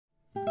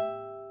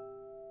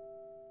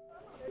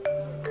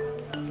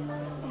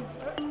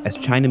As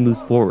China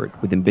moves forward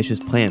with ambitious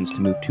plans to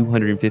move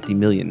 250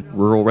 million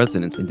rural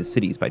residents into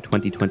cities by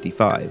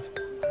 2025,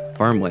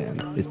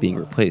 farmland is being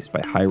replaced by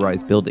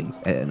high-rise buildings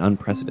at an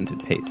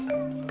unprecedented pace.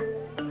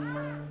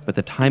 But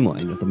the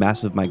timeline of the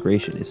massive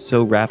migration is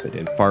so rapid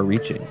and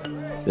far-reaching,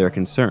 there are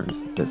concerns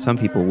that some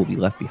people will be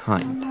left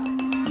behind.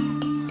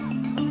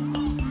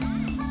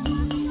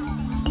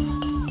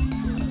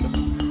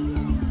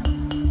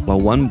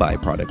 While one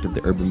byproduct of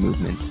the urban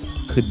movement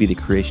could be the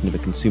creation of a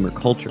consumer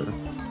culture,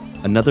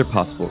 another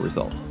possible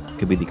result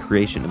could be the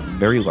creation of a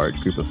very large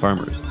group of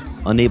farmers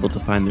unable to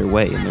find their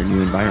way in their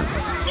new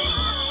environment.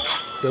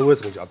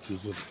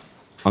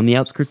 On the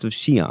outskirts of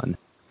Xi'an,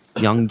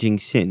 Yang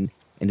Jingxin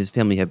and his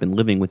family have been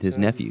living with his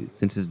nephew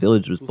since his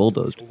village was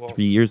bulldozed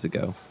 3 years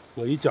ago.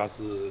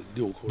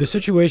 The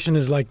situation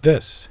is like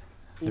this.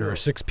 There are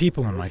 6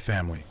 people in my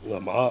family.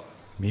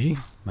 Me,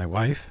 my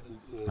wife,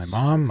 my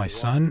mom, my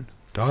son,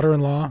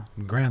 daughter-in-law,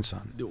 and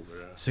grandson.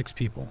 6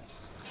 people.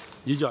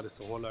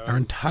 Our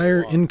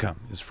entire income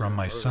is from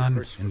my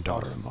son and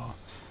daughter-in-law.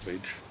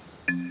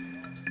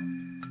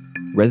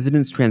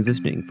 Residents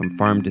transitioning from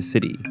farm to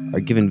city are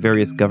given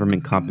various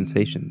government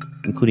compensations,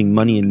 including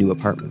money and new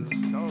apartments.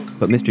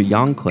 But Mr.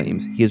 Yang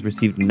claims he has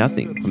received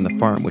nothing from the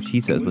farm which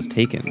he says was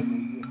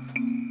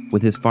taken.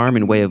 With his farm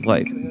and way of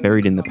life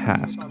buried in the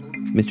past,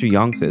 Mr.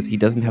 Yang says he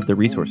doesn't have the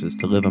resources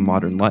to live a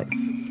modern life.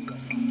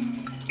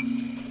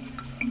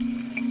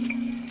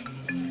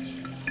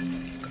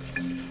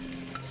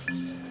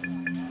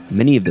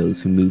 Many of those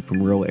who moved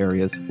from rural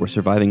areas were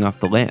surviving off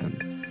the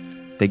land.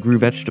 They grew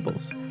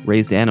vegetables,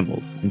 raised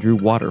animals, and drew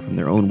water from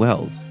their own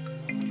wells.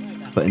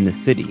 But in the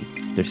city,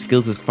 their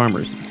skills as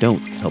farmers don't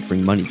help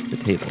bring money to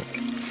the table.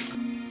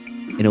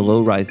 In a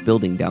low-rise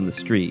building down the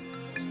street,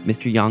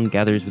 Mr. Yang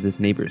gathers with his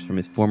neighbors from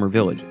his former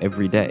village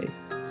every day,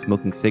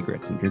 smoking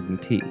cigarettes and drinking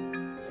tea.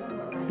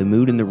 The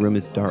mood in the room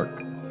is dark.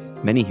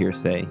 Many here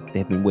say they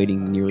have been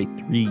waiting nearly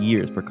 3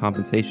 years for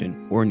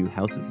compensation or new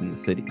houses in the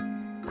city.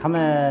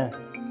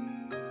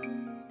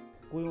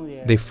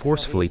 They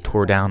forcefully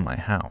tore down my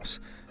house.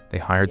 They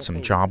hired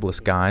some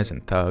jobless guys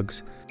and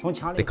thugs.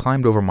 They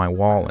climbed over my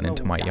wall and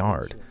into my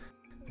yard.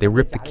 They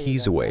ripped the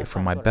keys away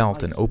from my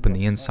belt and opened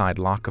the inside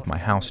lock of my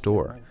house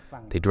door.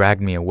 They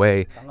dragged me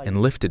away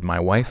and lifted my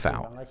wife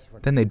out.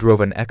 Then they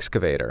drove an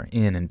excavator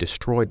in and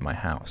destroyed my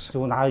house. The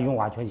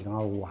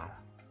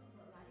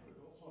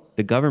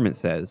government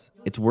says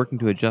it's working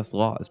to adjust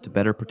laws to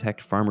better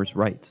protect farmers'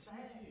 rights.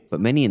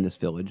 But many in this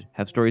village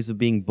have stories of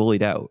being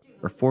bullied out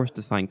or forced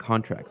to sign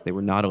contracts they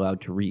were not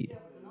allowed to read.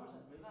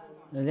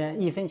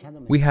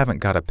 We haven't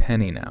got a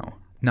penny now.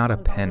 Not a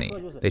penny.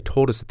 They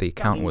told us that the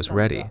accountant was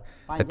ready,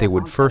 that they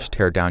would first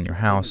tear down your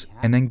house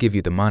and then give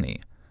you the money.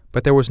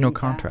 But there was no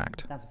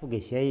contract.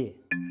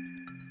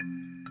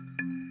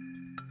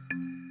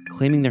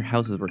 Claiming their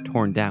houses were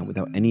torn down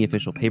without any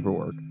official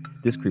paperwork,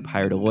 this group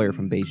hired a lawyer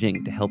from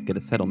Beijing to help get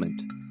a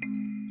settlement.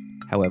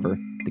 However,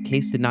 the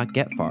case did not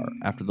get far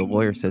after the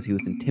lawyer says he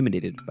was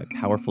intimidated by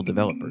powerful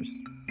developers.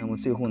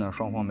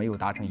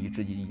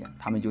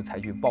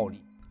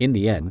 In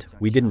the end,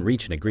 we didn't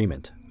reach an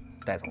agreement.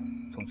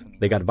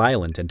 They got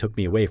violent and took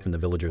me away from the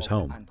villagers'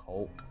 home.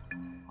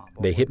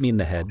 They hit me in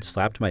the head,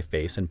 slapped my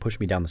face, and pushed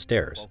me down the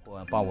stairs.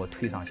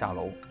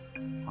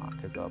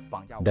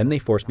 Then they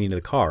forced me into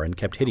the car and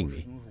kept hitting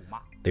me.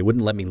 They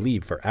wouldn't let me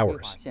leave for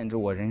hours.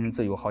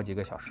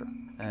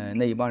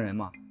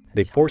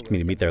 They forced me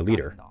to meet their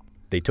leader.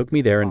 They took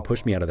me there and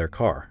pushed me out of their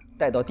car.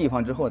 I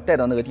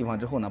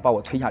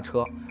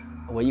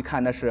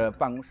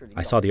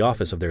saw the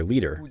office of their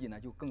leader.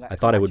 I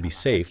thought I would be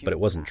safe, but it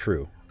wasn't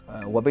true.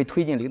 I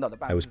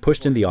was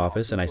pushed into the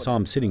office and I saw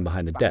him sitting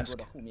behind the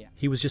desk.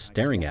 He was just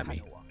staring at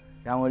me.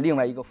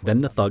 Then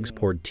the thugs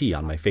poured tea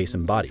on my face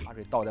and body.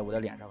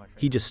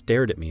 He just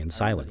stared at me in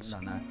silence.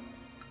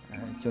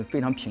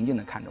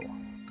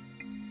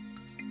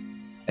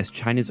 As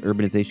China's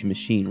urbanization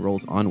machine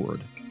rolls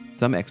onward,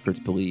 some experts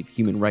believe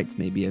human rights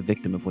may be a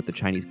victim of what the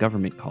Chinese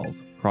government calls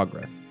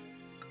progress.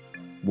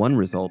 One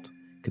result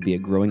could be a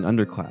growing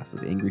underclass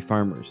of angry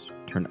farmers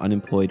turned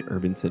unemployed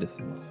urban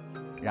citizens.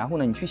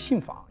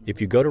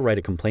 If you go to write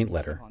a complaint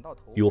letter,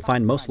 you will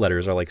find most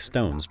letters are like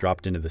stones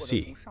dropped into the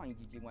sea.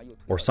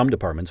 Or some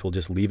departments will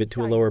just leave it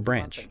to a lower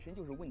branch.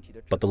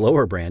 But the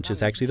lower branch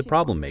is actually the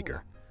problem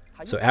maker.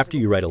 So after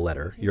you write a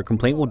letter, your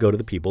complaint will go to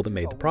the people that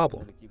made the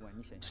problem.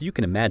 So you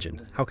can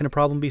imagine, how can a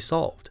problem be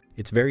solved?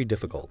 It's very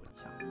difficult.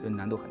 I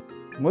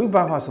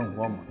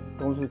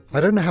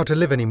don't know how to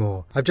live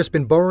anymore. I've just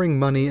been borrowing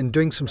money and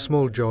doing some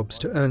small jobs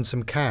to earn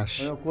some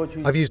cash.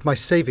 I've used my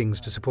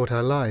savings to support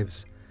our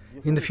lives.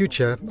 In the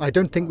future, I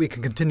don't think we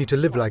can continue to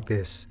live like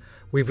this.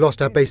 We've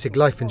lost our basic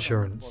life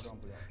insurance.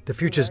 The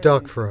future's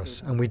dark for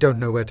us, and we don't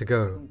know where to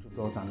go.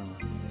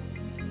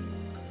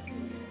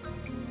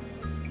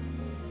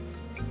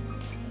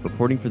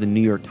 Reporting for the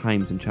New York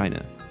Times in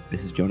China,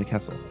 this is Jonah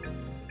Kessel.